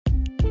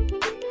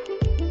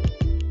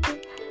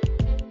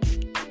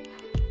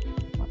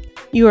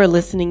You are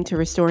listening to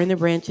Restoring the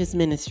Branches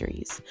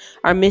Ministries.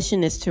 Our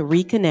mission is to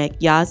reconnect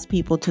Yah's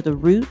people to the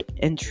root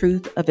and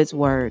truth of His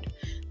Word.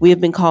 We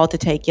have been called to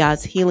take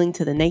Yah's healing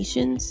to the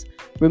nations,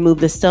 remove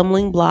the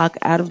stumbling block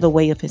out of the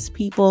way of His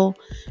people,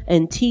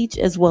 and teach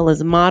as well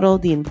as model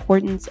the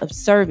importance of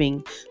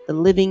serving the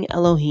living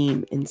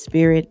Elohim in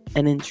spirit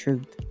and in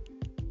truth.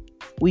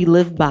 We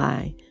live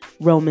by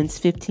Romans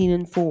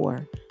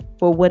 15:4.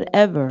 For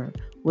whatever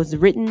was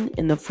written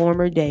in the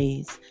former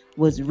days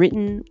was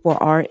written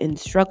for our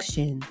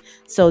instruction,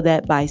 so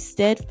that by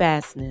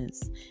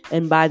steadfastness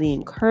and by the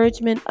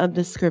encouragement of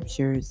the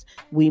scriptures,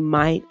 we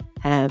might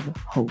have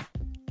hope.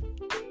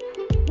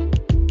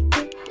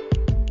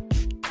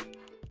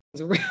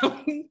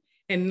 Around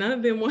and none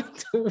of them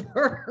want to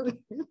work.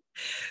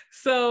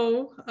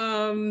 So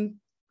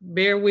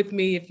bear with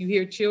me if you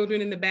hear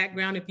children in the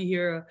background, if you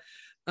hear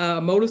a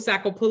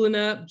motorcycle pulling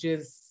up,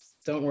 just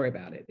don't worry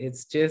about it.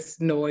 It's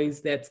just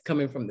noise that's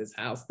coming from this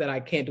house that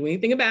I can't do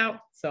anything about.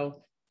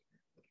 So,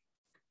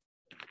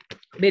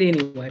 but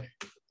anyway,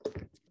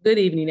 good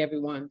evening,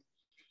 everyone.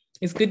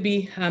 It's good to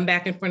be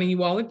back in front of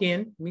you all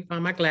again. Let me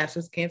find my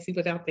glasses. Can't see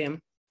without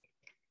them.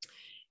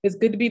 It's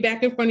good to be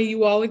back in front of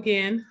you all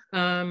again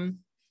to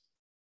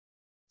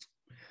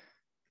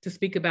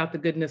speak about the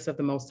goodness of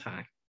the Most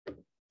High.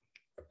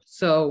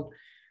 So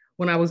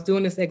when I was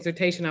doing this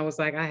exhortation, I was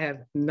like, I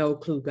have no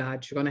clue,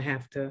 God. You're going to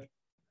have to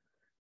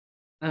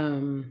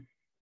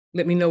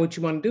let me know what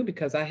you want to do,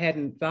 because I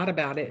hadn't thought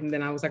about it. And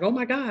then I was like, oh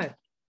my God, I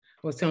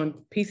was telling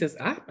Pieces,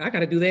 I got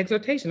to do the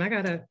exhortation. I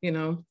got to,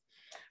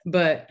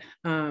 but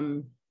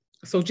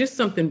so just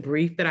something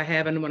brief that I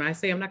have. And when I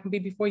say I'm not going to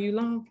be before you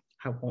long,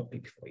 I won't be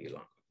before you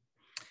long.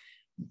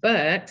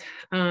 But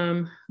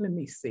let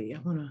me see. I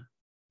want to,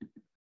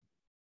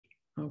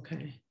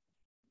 okay.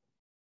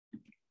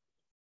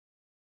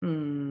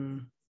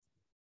 Give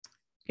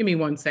me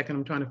 1 second.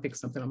 I'm trying to fix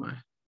something on my,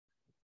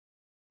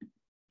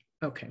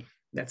 okay,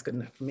 that's good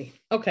enough for me.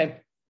 Okay,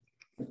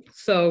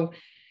 so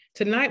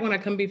tonight when I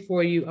come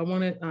before you, I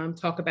want to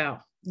talk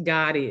about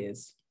God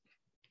is.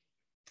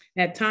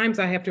 At times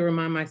I have to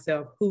remind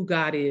myself who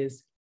God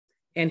is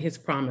and His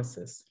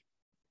promises.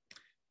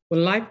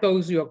 When life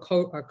throws you a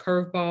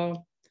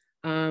curveball,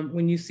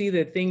 when you see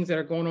the things that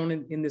are going on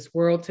in this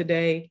world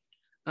today,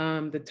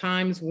 the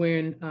times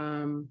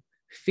when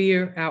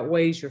fear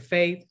outweighs your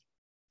faith,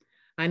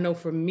 I know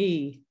for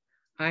me,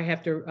 I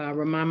have to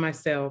remind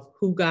myself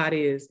who God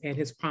is and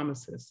His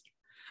promises.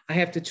 I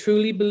have to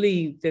truly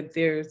believe that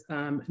there's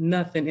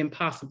nothing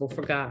impossible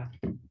for God.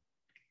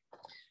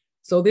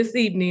 So this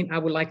evening, I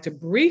would like to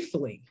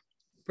briefly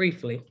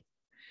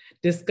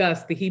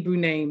discuss the Hebrew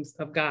names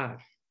of God.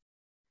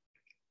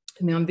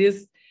 Now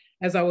this,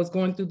 as I was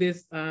going through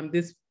this,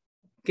 this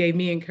gave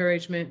me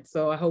encouragement.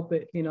 So I hope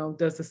it,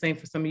 does the same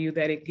for some of you,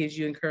 that it gives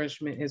you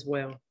encouragement as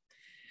well.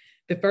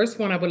 The first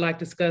one I would like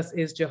to discuss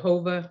is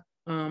Jehovah,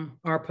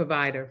 our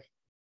provider.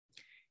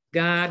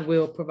 God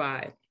will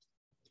provide.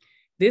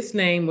 This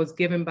name was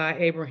given by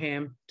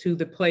Abraham to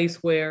the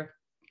place where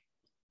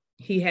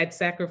he had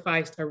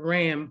sacrificed a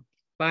ram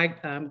by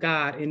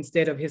God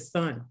instead of his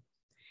son.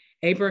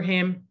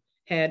 Abraham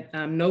had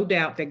no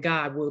doubt that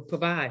God will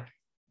provide.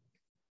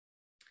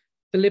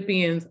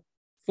 Philippians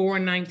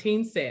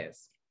 4:19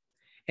 says,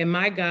 and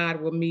my God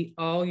will meet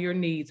all your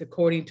needs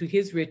according to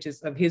His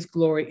riches of His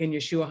glory in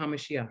Yeshua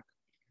HaMashiach.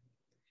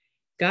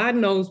 God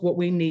knows what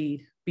we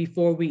need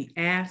before we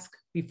ask,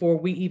 before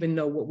we even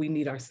know what we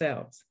need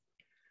ourselves.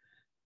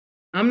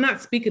 I'm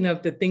not speaking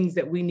of the things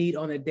that we need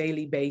on a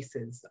daily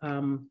basis.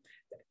 Don't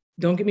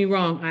get me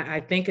wrong.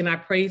 I think and I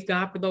praise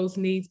God for those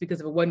needs, because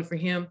if it wasn't for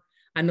Him,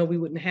 I know we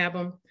wouldn't have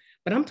them.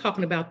 But I'm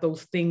talking about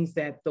those things,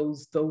 that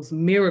those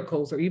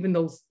miracles, or even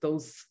those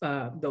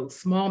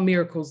small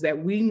miracles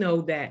that we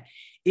know that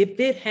if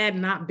it had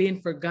not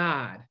been for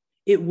God,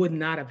 it would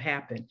not have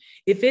happened.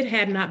 If it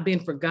had not been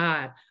for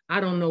God,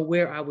 I don't know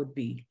where I would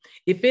be.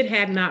 If it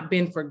had not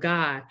been for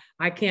God,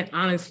 I can't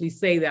honestly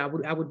say that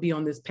I would be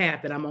on this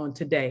path that I'm on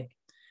today.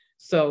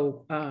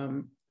 So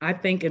I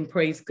thank and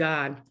praise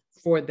God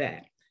for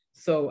that.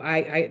 So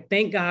I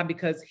thank God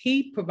because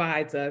He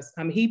provides us.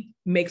 He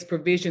makes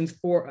provisions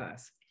for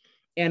us.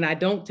 And I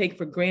don't take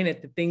for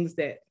granted the things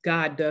that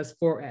God does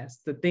for us,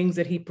 the things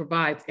that He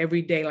provides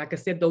every day. Like I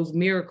said, those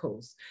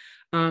miracles.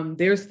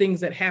 There's things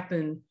that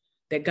happen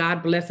that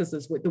God blesses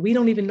us with that we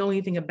don't even know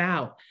anything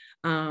about.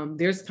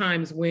 There's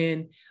times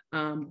when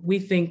we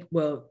think,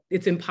 well,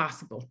 it's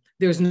impossible.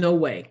 There's no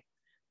way.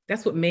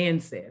 That's what man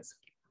says.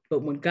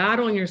 But when God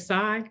on your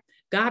side,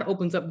 God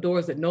opens up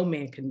doors that no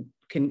man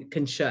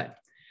can shut.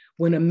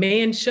 When a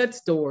man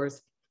shuts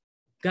doors,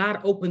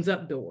 God opens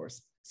up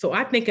doors. So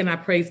I think and I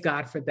praise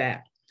God for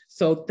that.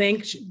 So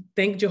thank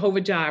Jehovah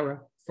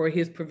Jireh for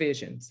His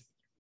provisions.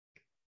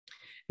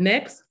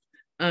 Next,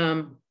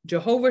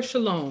 Jehovah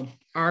Shalom,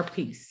 our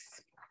peace.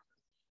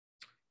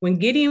 When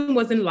Gideon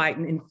was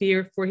enlightened and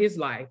feared for his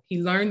life,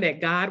 he learned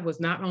that God was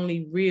not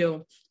only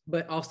real,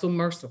 but also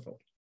merciful.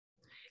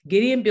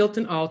 Gideon built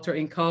an altar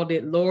and called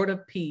it Lord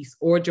of Peace,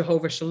 or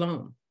Jehovah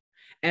Shalom,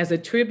 as a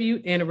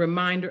tribute and a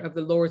reminder of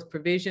the Lord's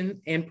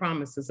provision and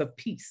promises of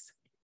peace.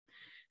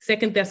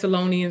 2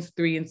 Thessalonians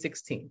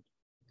 3:16.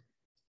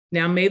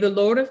 Now may the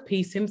Lord of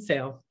peace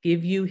himself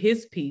give you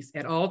his peace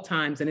at all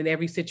times and in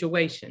every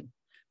situation.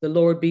 The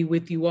Lord be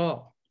with you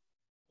all.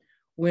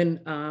 When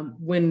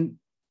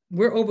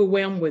we're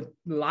overwhelmed with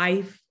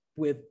life,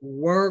 with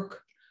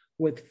work,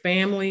 with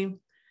family,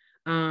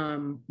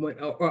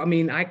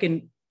 I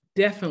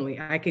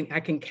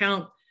can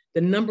count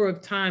the number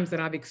of times that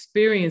I've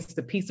experienced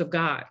the peace of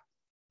God.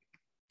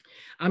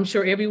 I'm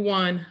sure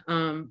everyone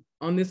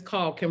on this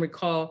call can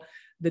recall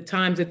the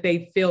times that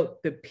they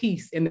felt the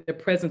peace in the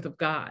presence of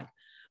God.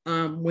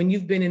 When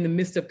you've been in the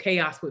midst of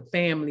chaos with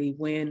family,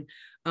 when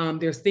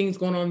there's things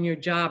going on in your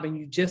job and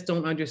you just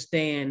don't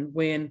understand,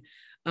 when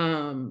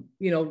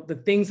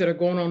the things that are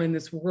going on in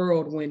this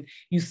world, when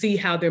you see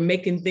how they're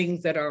making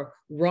things that are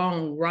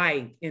wrong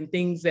right and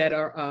things that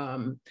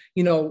are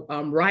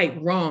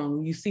right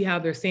wrong. You see how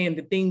they're saying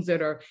the things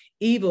that are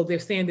evil, they're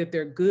saying that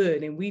they're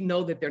good, and we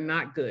know that they're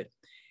not good.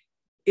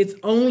 It's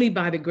only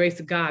by the grace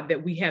of God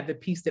that we have the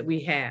peace that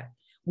we have.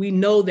 We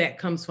know that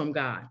comes from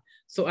God.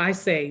 So I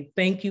say,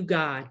 thank you,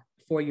 God,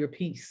 for your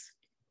peace.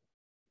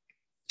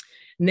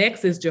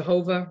 Next is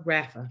Jehovah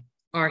Rapha,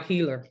 our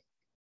healer.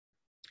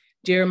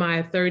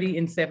 Jeremiah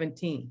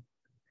 30:17.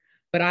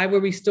 But I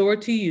will restore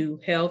to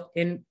you health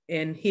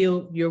and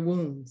heal your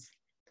wounds,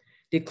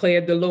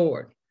 declared the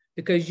Lord,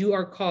 because you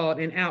are called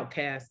an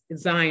outcast,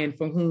 Zion,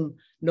 from whom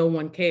no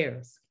one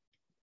cares.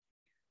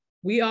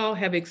 We all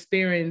have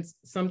experienced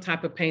some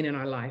type of pain in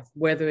our life,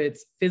 whether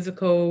it's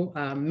physical,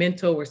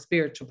 mental, or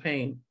spiritual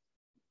pain.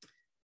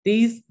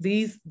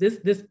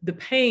 The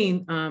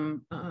pain,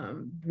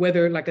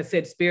 whether, like I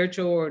said,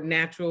 spiritual or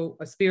natural,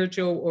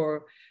 spiritual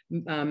or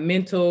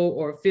mental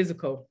or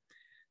physical,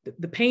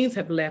 the pains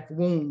have left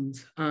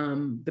wounds.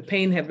 The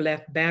pain have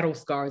left battle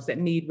scars that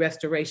need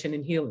restoration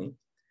and healing.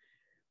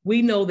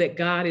 We know that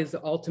God is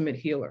the ultimate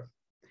healer.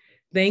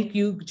 Thank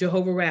you,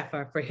 Jehovah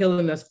Rapha, for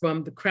healing us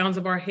from the crowns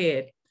of our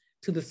head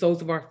to the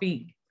soles of our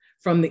feet,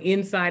 from the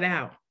inside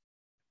out.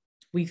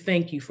 We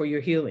thank you for your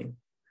healing.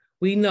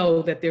 We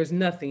know that there's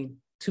nothing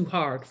too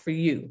hard for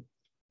you.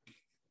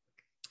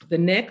 The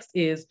next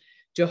is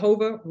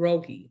Jehovah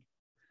Rohi,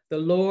 the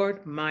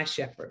Lord my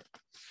shepherd.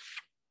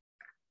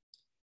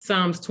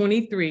 Psalms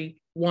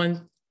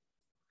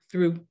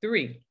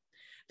 23:1-3.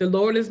 The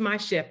Lord is my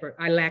shepherd,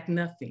 I lack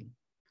nothing.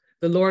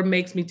 The Lord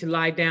makes me to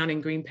lie down in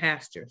green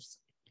pastures.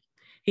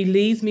 He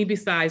leads me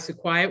beside the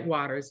quiet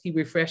waters. He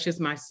refreshes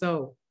my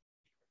soul.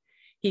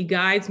 He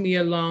guides me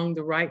along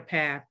the right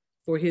path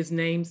for his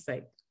name's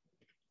sake.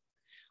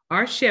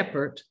 Our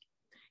shepherd,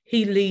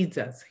 he leads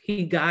us,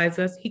 he guides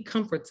us, he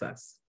comforts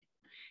us.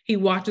 He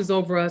watches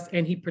over us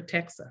and he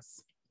protects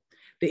us.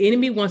 The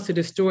enemy wants to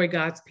destroy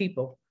God's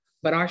people,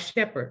 but our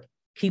shepherd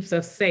keeps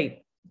us safe,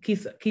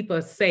 keep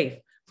us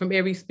safe from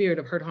every spirit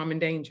of hurt, harm, and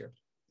danger.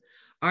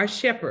 Our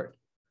shepherd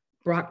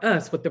brought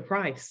us with the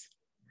price,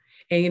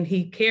 and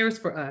he cares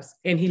for us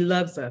and he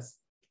loves us.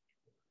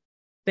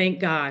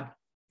 Thank God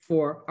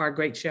for our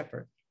great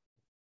shepherd.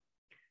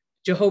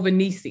 Jehovah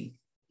Nissi,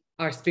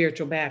 our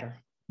spiritual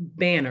banner.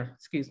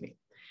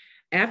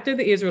 After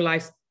the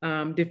Israelites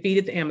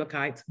defeated the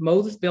Amalekites,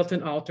 Moses built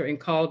an altar and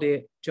called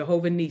it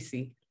Jehovah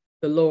Nissi,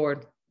 the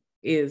Lord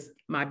is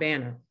my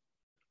banner.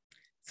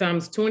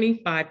 Psalms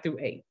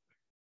 25-8.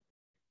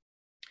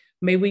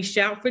 May we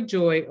shout for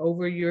joy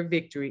over your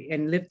victory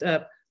and lift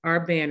up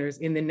our banners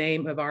in the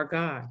name of our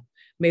God.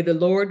 May the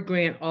Lord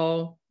grant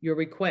all your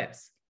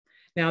requests.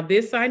 Now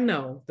this I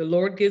know, the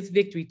Lord gives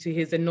victory to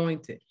his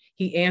anointed.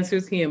 He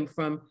answers him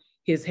from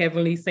his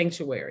heavenly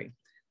sanctuary,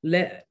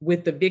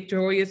 with the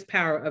victorious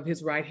power of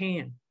his right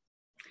hand.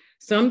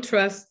 Some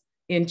trust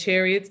in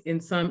chariots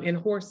and some in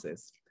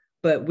horses,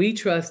 but we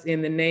trust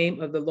in the name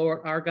of the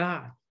Lord our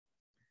God.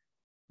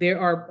 They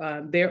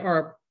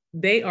are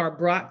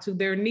brought to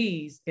their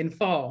knees and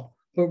fall,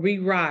 but we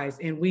rise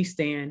and we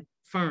stand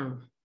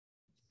firm.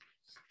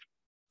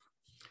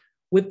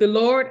 With the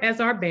Lord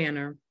as our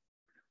banner,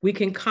 we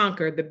can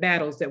conquer the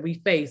battles that we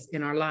face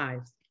in our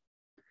lives.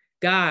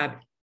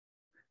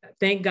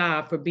 Thank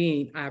God for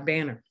being our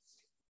banner.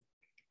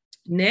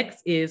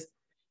 Next is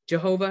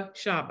Jehovah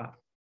Shabbat,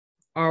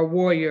 our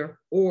warrior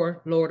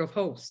or Lord of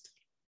hosts.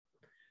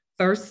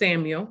 1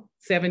 Samuel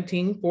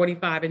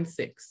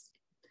 17:45-6.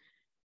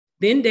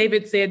 Then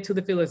David said to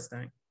the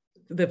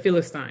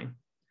Philistine,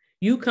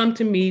 you come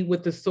to me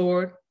with the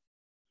sword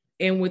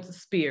and with the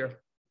spear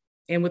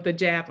and with the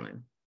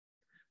javelin,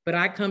 but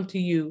I come to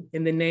you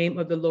in the name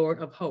of the Lord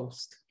of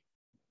hosts,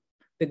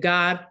 the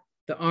God,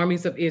 the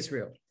armies of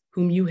Israel,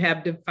 whom you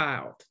have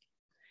defiled.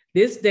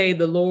 This day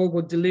the Lord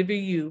will deliver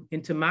you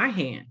into my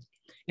hand,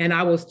 and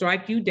I will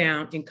strike you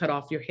down and cut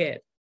off your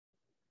head.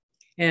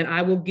 And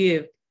I will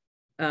give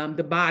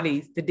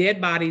the dead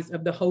bodies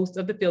of the host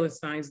of the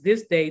Philistines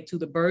this day to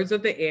the birds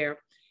of the air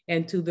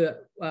and to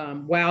the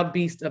wild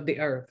beasts of the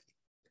earth,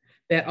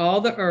 that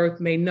all the earth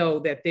may know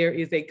that there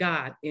is a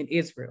God in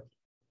Israel.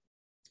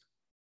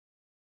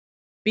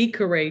 Be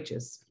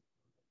courageous,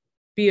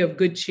 be of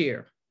good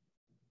cheer.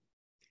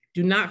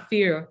 Do not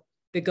fear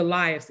the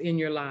Goliaths in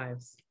your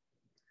lives.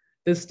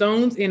 The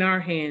stones in our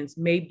hands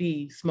may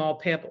be small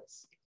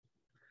pebbles,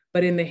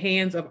 but in the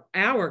hands of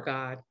our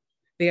God,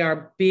 they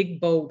are big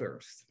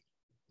boulders.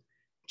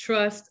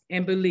 Trust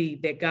and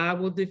believe that God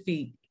will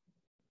defeat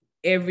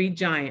every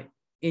giant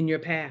in your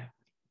path.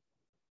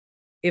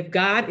 If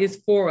God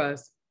is for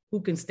us,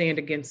 who can stand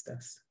against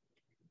us?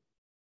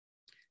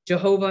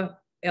 Jehovah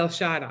El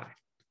Shaddai,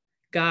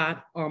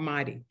 God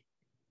Almighty.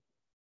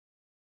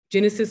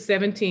 Genesis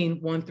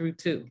 17,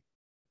 1-2.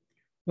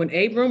 When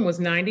Abram was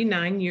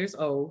 99 years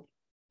old,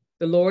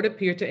 the Lord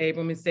appeared to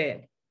Abram and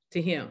said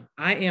to him,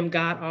 I am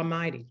God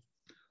Almighty.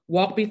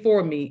 Walk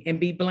before me and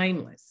be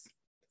blameless,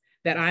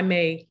 that I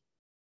may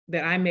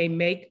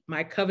make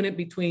my covenant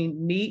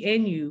between me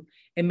and you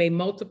and may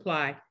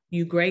multiply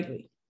you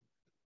greatly.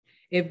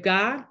 If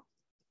God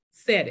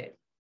said it,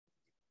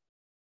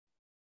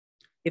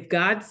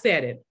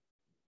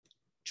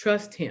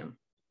 trust him,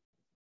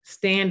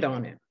 stand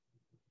on it,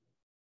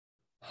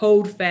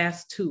 hold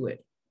fast to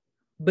it,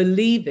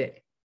 believe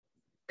it,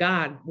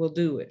 God will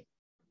do it.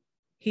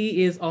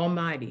 He is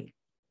almighty,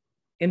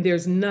 and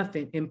there's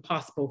nothing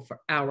impossible for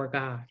our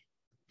God.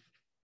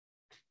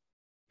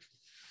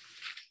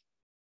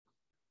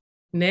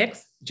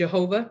 Next,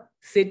 Jehovah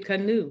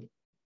Sidkenu,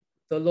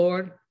 the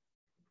Lord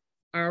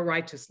our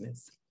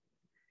righteousness.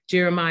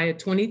 Jeremiah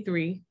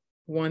 23,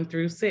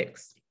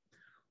 1-6.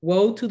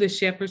 Woe to the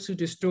shepherds who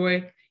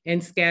destroy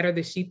and scatter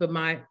the sheep of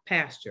my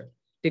pasture,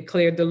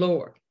 declared the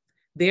Lord.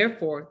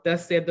 Therefore,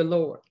 thus said the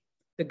Lord,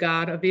 the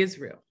God of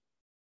Israel,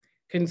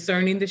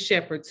 concerning the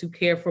shepherds who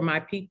care for my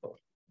people.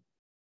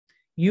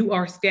 You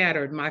are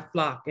scattered my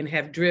flock and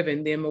have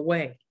driven them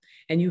away,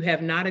 and you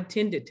have not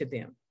attended to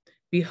them.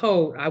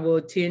 Behold, I will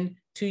attend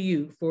to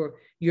you for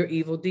your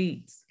evil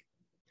deeds,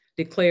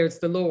 declares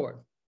the Lord.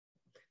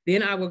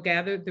 Then I will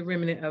gather the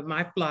remnant of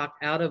my flock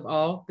out of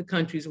all the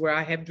countries where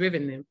I have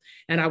driven them,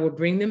 and I will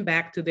bring them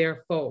back to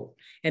their fold,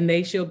 and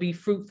they shall be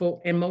fruitful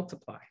and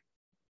multiply.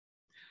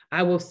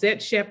 I will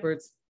set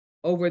shepherds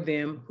over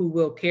them who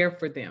will care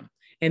for them,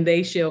 and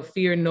they shall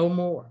fear no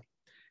more,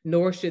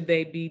 nor should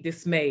they be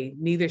dismayed,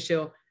 neither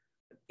shall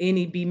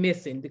any be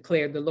missing,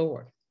 declared the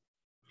Lord.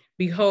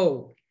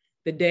 Behold,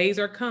 the days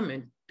are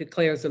coming,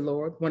 declares the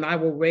Lord, when I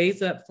will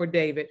raise up for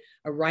David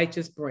a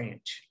righteous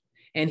branch,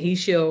 and he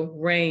shall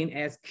reign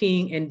as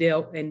king and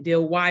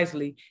deal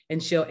wisely,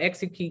 and shall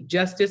execute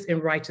justice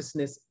and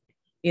righteousness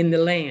in the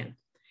land.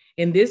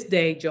 In this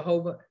day, Judah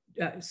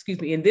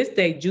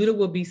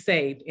will be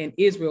saved, and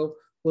Israel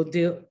will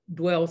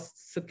dwell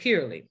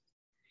securely.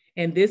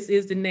 And this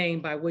is the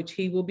name by which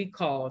he will be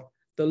called,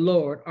 the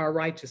Lord our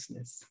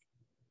righteousness.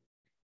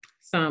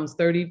 Psalms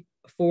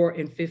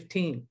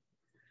 34:15.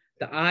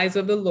 The eyes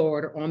of the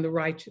Lord are on the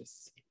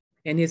righteous,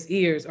 and his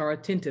ears are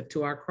attentive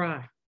to our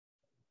cry.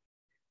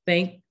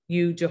 Thank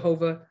you,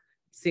 Jehovah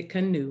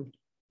Sidkenu,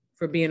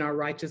 for being our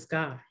righteous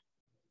God.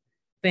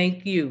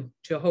 Thank you,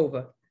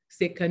 Jehovah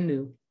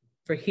Sidkenu,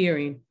 for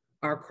hearing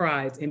our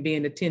cries and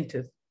being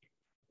attentive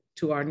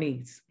to our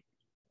needs.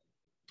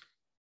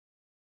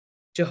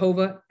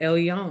 Jehovah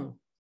Elyon,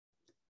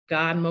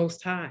 God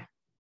Most High.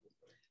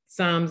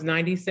 Psalms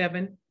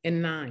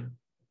 97:9.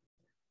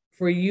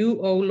 For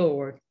you, O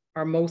Lord,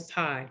 are most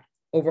high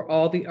over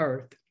all the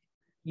earth.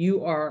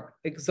 You are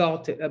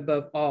exalted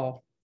above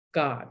all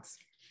gods.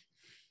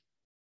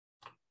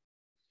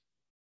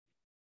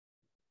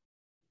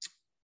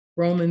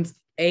 Romans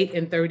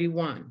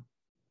 8:31.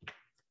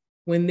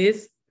 When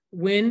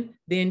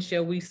then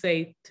shall we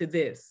say to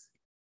this?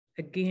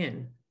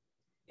 Again,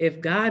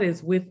 if God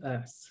is with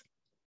us,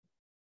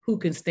 who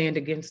can stand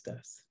against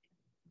us?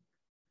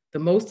 The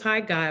Most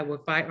High God will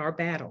fight our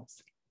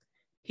battles.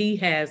 He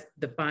has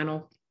the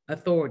final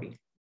authority.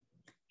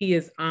 He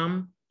is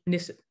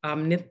omniscient. I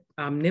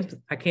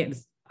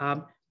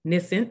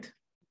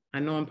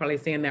know I'm probably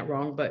saying that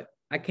wrong, but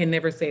I can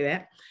never say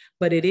that.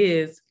 But it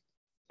is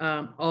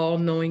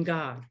all-knowing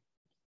God.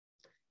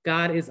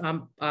 God is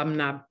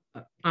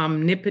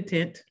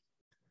omnipotent,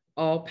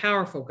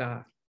 all-powerful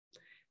God.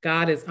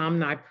 God is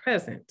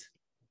omnipresent.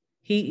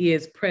 He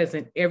is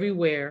present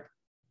everywhere,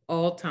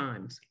 all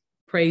times.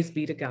 Praise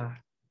be to God.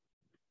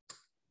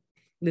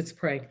 Let's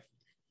pray.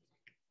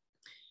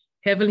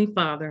 Heavenly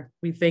Father,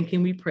 we thank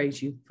and we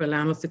praise you for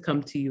allowing us to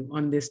come to you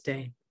on this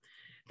day.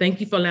 Thank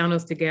you for allowing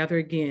us to gather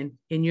again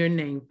in your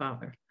name,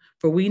 Father.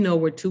 For we know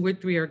where 2 or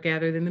 3 are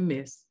gathered in the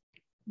midst,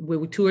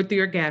 where 2 or 3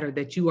 are gathered,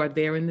 that you are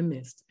there in the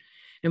midst.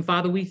 And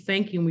Father, we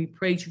thank you and we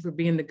praise you for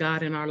being the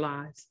God in our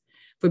lives,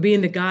 for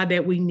being the God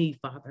that we need,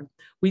 Father.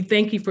 We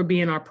thank you for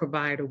being our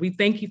provider. We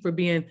thank you for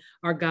being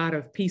our God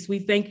of peace. We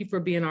thank you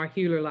for being our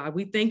healer, Lord.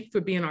 We thank you for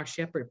being our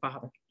shepherd,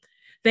 Father.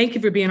 Thank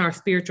you for being our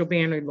spiritual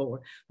banner,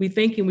 Lord. We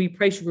thank you and we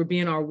praise you for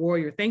being our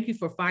warrior. Thank you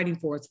for fighting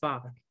for us,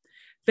 Father.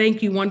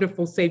 Thank you,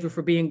 wonderful Savior,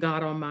 for being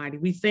God Almighty.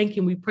 We thank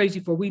you and we praise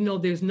you, for we know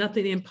there's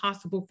nothing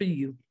impossible for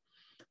you.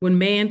 When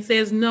man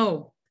says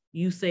no,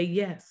 you say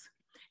yes.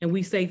 And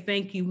we say,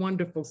 thank you,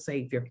 wonderful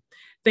Savior.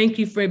 Thank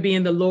you for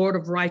being the Lord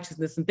of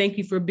righteousness. And thank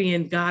you for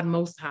being God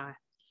Most High.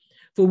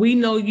 For we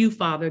know you,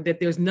 Father, that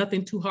there's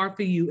nothing too hard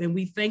for you. And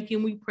we thank you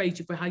and we praise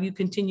you for how you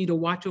continue to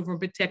watch over and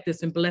protect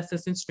us and bless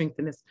us and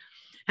strengthen us.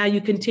 How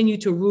you continue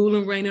to rule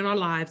and reign in our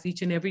lives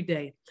each and every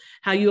day.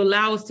 How you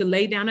allow us to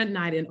lay down at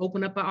night and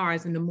open up our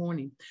eyes in the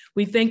morning.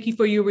 We thank you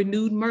for your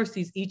renewed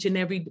mercies each and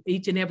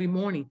every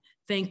morning.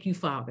 Thank you,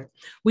 Father.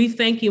 We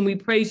thank you and we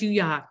praise you,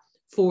 Yah,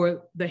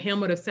 for the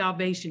helmet of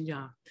salvation,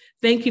 Yah.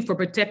 Thank you for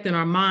protecting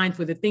our mind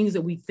for the things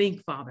that we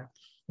think, Father.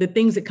 The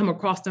things that come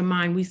across our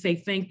mind, we say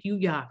thank you,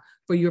 Yah,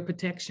 for your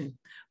protection.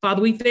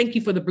 Father, we thank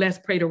you for the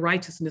blessed parade of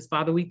righteousness,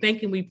 Father. We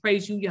thank and we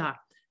praise you, Yah,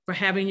 for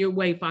having your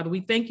way, Father. We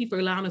thank you for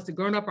allowing us to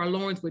gird up our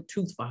loins with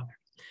truth, Father.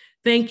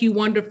 Thank you,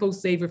 wonderful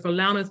Savior, for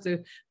allowing us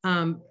to,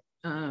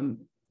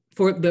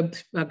 for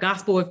the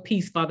gospel of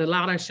peace, Father.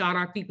 Allow us to shod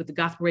our feet with the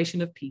gospel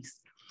of peace.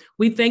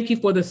 We thank you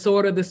for the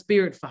sword of the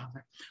Spirit,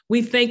 Father.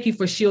 We thank you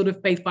for shield of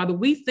faith, Father.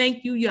 We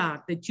thank you, Yah,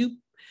 that you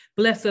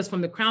bless us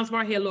from the crowns of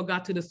our head, Lord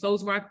God, to the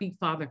soles of our feet,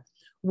 Father,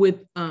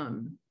 with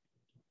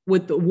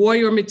the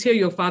warrior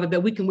material, Father,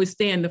 that we can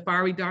withstand the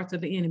fiery darts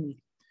of the enemy.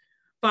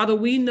 Father,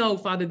 we know,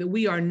 Father, that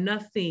we are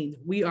nothing,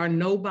 we are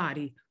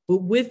nobody, but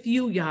with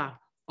you, Yah,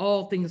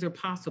 all things are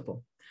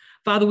possible.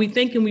 Father, we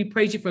thank and we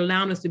praise you for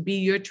allowing us to be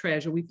your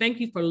treasure. We thank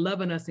you for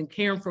loving us and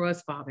caring for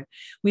us, Father.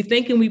 We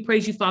thank and we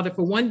praise you, Father,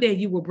 for one day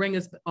you will bring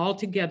us all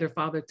together,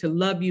 Father, to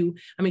love you.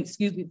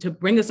 To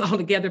bring us all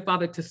together,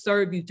 Father, to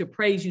serve you, to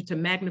praise you, to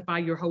magnify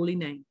your holy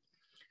name.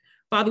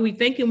 Father, we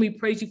thank you and we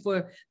praise you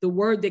for the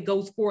word that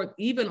goes forth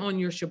even on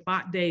your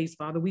Shabbat days,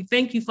 Father. We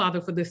thank you, Father,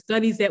 for the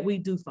studies that we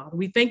do, Father.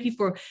 We thank you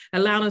for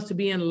allowing us to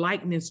be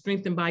enlightened and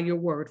strengthened by your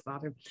word,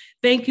 Father.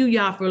 Thank you,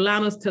 Yah, for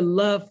allowing us to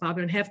love,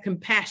 Father, and have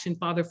compassion,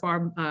 Father,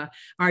 for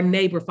our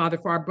neighbor, Father,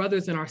 for our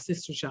brothers and our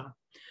sisters, Yah.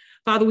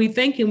 Father, we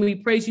thank you and we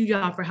praise you,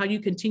 Yah, for how you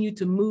continue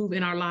to move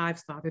in our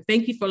lives, Father.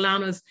 Thank you for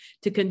allowing us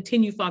to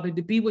continue, Father,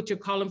 to be what you're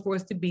calling for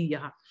us to be,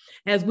 Yah.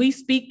 As we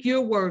speak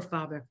your word,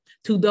 Father,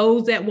 to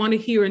those that want to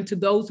hear and to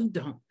those who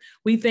don't,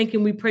 we thank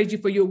and we praise you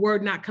for your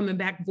word not coming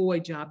back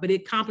void, Yah, but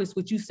it accomplished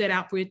what you set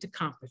out for it to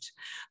accomplish.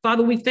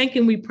 Father, we thank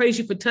and we praise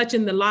you for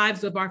touching the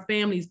lives of our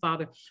families,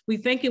 Father. We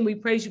thank and we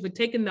praise you for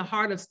taking the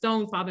heart of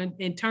stone, Father,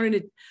 and turning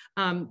it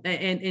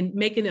and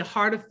making it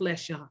heart of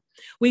flesh, Yah.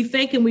 We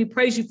thank and we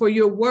praise you for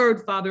your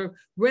word, Father,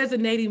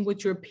 resonating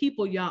with your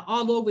people, Yah,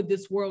 all over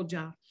this world,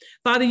 Yah.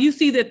 Father, you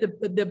see that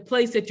the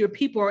place that your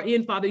people are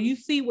in, Father. You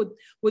see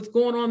what's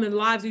going on in the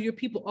lives of your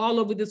people all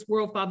over this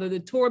world, Father, the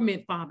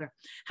torment, Father,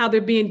 how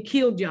they're being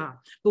killed, Yah.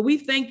 But we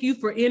thank you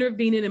for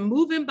intervening and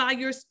moving by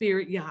your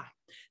spirit, Yah.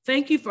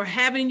 Thank you for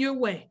having your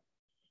way.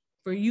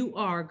 For you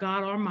are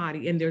God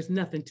Almighty, and there's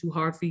nothing too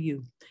hard for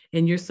you.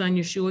 In your son,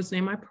 Yeshua's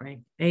name I pray.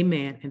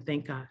 Amen, and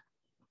thank God.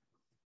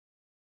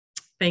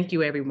 Thank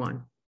you,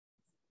 everyone.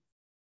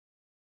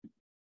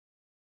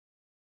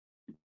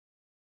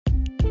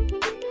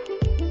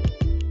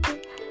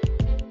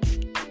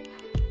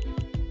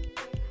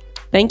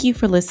 Thank you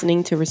for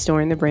listening to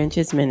Restoring the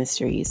Branches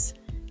Ministries.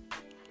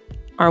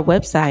 Our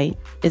website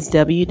is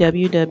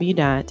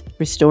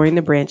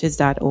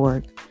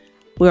www.restoringthebranches.org.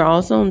 We're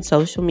also on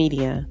social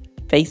media,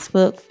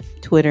 Facebook,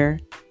 Twitter,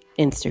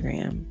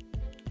 Instagram.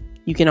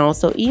 You can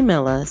also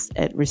email us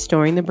at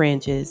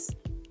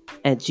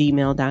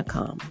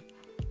restoringthebranches@gmail.com.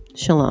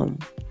 Shalom.